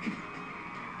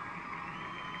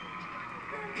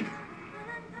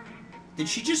 Did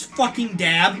she just fucking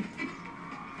dab?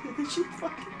 Did she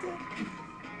fucking dab?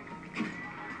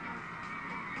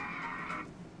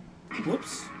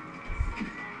 Whoops.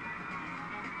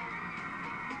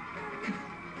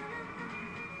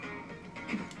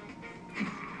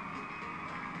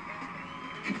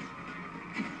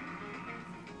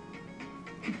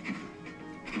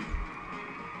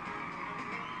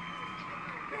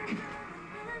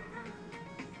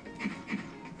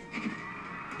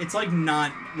 It's like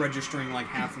not registering like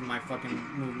half of my fucking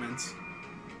movements.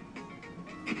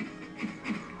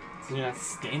 So you're not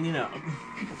standing up.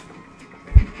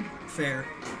 Fair.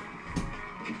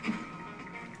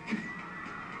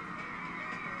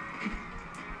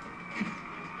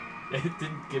 It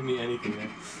didn't give me anything there.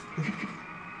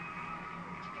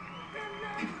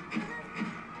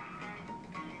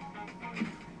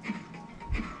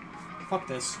 Fuck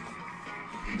this.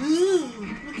 Ooh,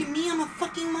 look at me, I'm a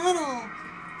fucking model.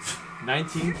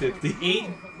 1950.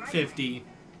 850.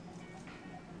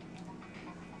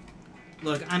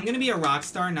 Look, I'm gonna be a rock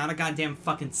star, not a goddamn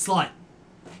fucking slut.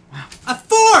 Wow. A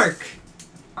fork!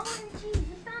 OMG, you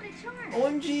found a charm.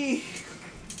 OMG!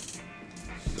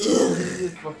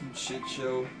 This fucking shit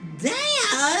show.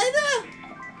 Dad!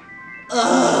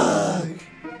 Ugh!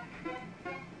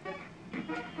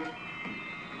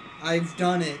 I've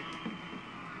done it.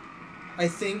 I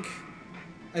think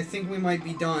we might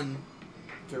be done.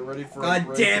 Get ready for God a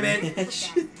break. damn it!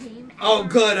 Game Oh over.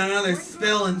 good, another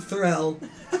spill and thrill.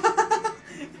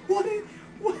 What?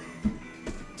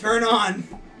 Turn on.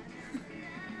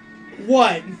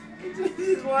 What? It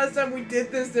Last time we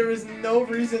did this, there was no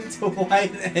reason to why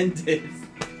it ended.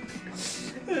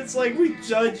 It's like we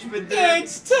judged, but then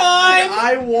It's time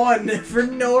I won for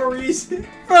no reason.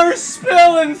 for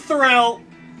Spill and Thrill.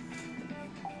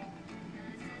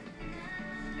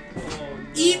 Oh, no.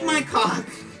 Eat my cock.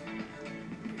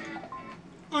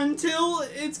 Until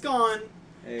it's gone.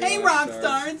 Hey, rock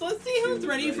stars, let's see who's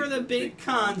ready for the big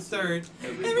concert.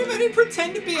 Everybody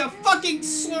pretend to be a fucking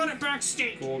slut at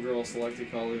backstage. Cool girl, select a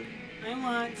color. I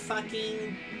want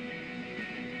fucking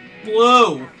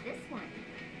blue. This one.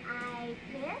 I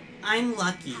pick. I'm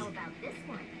lucky. How about this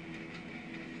one?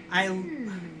 I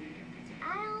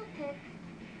I'll pick.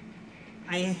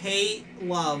 hate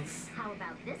love. How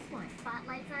about this one?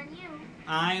 Spotlight's on you.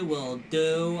 I will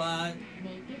do,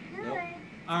 Make it good. Nope.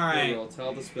 alright. Girl,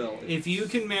 tell the spell. If you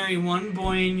can marry one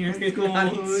boy in your school,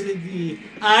 Nice. who would it be?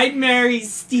 I'd marry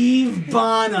Steve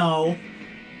Bono.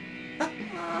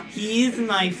 He's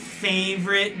my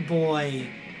favorite boy.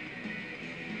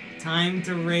 Time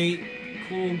to rate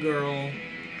cool girl.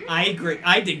 I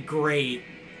did great.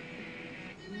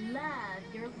 Love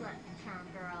your look, charm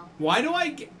girl. Why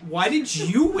did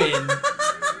you win?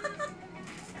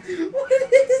 What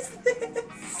is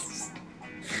this?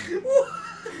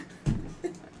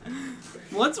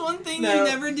 What's one thing Now, you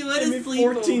never do at a give me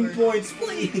 14 sleepover? points,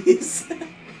 please.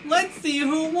 Let's see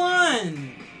who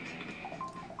won.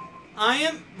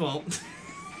 well,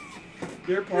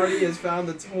 Your party has found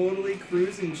the totally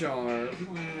cruising charm.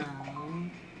 wow.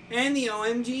 And the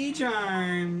OMG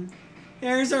charm.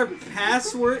 There's our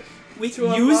password. We To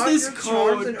use unlock this your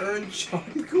charms and code. earn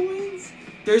charm coins?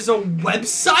 There's a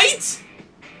website?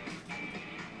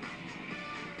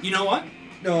 You know what?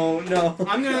 No.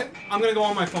 I'm gonna go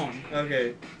on my phone.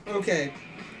 Okay. Okay.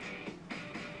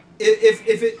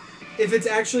 If it's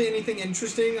actually anything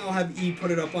interesting, I'll have E put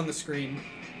it up on the screen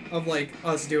of like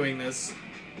us doing this.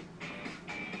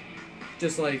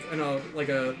 Just like in a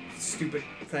stupid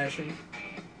fashion.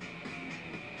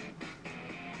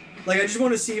 Like I just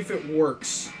want to see if it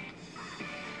works.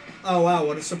 Oh wow,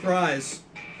 what a surprise.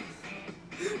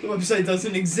 The website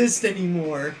doesn't exist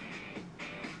anymore.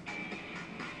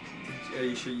 Are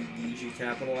you sure you should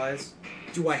capitalize?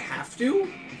 Do I have to?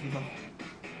 No.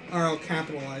 Or I'll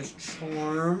capitalize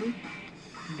charm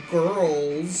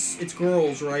girls. It's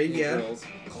girls, right? Yeah. Girls.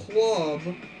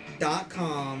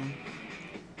 Club.com.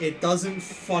 It doesn't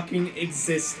fucking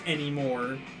exist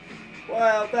anymore.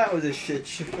 Well, that was a shit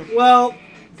show. Well,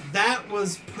 that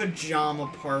was Pajama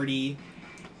Party,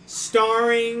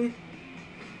 starring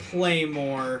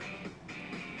Playmore,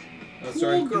 Oh, Cool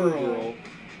sorry, Girl.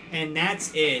 And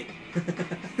that's it.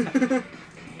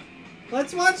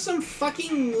 Let's watch some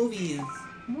fucking movies.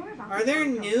 More about Are the there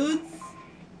charm girl. nudes?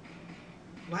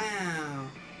 Wow.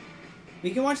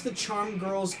 We can watch the Charm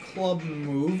Girls Club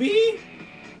movie?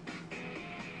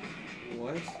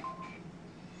 What?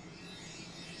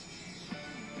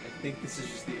 I think this is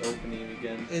just the opening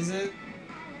again. Is it?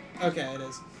 Okay, it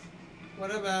is.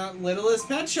 What about Littlest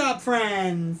Pet Shop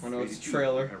Friends? Oh no, it's a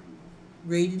trailer.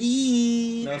 Rated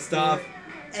E. No, stop.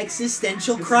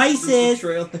 Existential This is crisis. a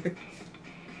trailer.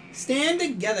 Stand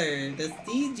together. The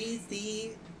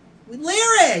CGC with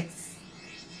lyrics.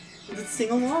 Let's sing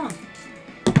along.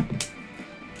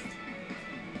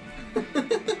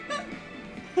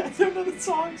 I don't know the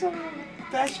songs. I don't know the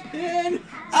fashion.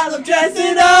 I love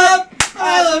dressing up.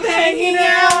 I love hanging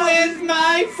out with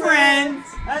my friends.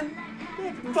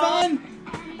 And Fun.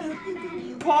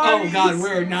 parties. Oh God,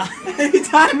 we're not.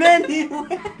 Anytime,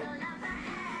 anywhere.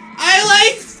 I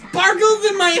like sparkles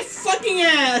in my fucking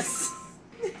ass.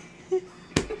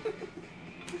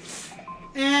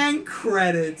 And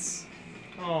credits.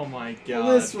 Oh my Well,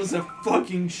 god. this was a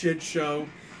fucking shit show.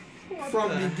 From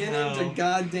the beginning hell? to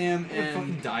goddamn What a fucking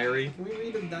end. diary. Can we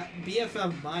read the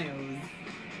BFF bios?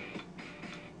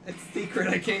 It's secret,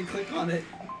 I can't click on it.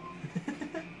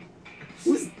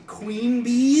 Who's Queen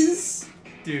Bees?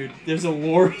 Dude, there's a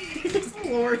lore. There's a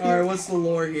lore here. Alright, what's the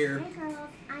lore here? Hey girls,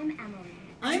 I'm Emily.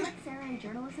 I met Sarah in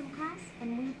journalism class,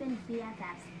 and we've been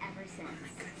BFFs ever since.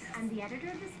 I'm the editor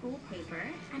of the school paper,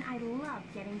 and I love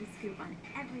getting the scoop on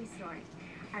every story.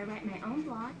 I write my own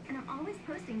blog, and I'm always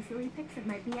posting silly pics of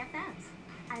my BFFs.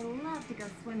 I love to go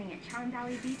swimming at Charm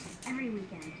Valley Beach every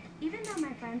weekend. Even though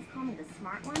my friends call me the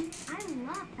smart one, I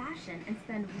love fashion and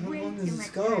spend How way long too does much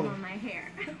this go? time on my hair.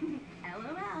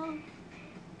 LOL.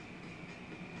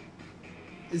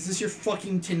 Is this your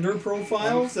fucking Tinder I'm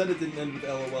profile? upset it didn't end with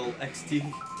LOL XD.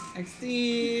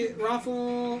 XD,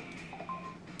 Raffle.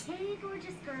 Hey,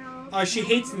 gorgeous girls. Oh, she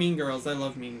hates Mean Girls. I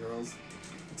love Mean Girls.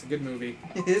 It's a good movie.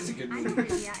 It is a good I'm movie.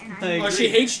 Olivia, and I I'm Oh, she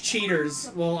agree. hates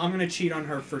cheaters. Well, I'm gonna cheat on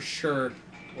her for sure.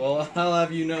 Well, I'll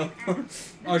have you know.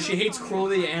 Oh, she hates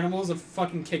cruelty to animals and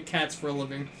fucking kick cats for a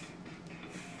living.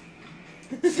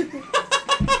 It's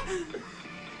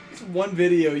one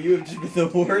video, you have just been the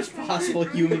worst possible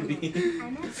human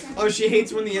being. Oh, she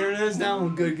hates when the internet is down?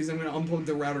 Well, good, because I'm going to unplug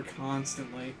the router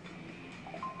constantly.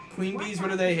 Queen bees,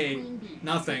 what do they hate?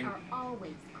 Nothing. Are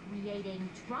always creating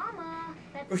drama.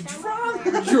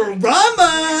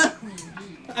 Drama!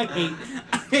 I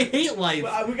hate life.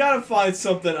 Well, we gotta find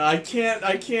something. I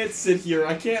can't sit here.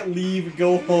 I can't leave,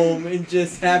 go home, and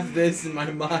just have this in my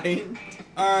mind.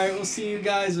 Alright, we'll see you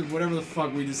guys at whatever the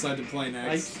fuck we decide to play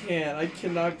next. I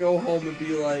cannot go home and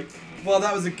be like, well,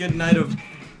 that was a good night of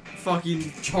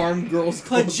fucking Charm Girls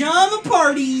Club Pajama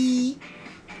Party!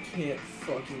 Can't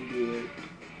fucking do it.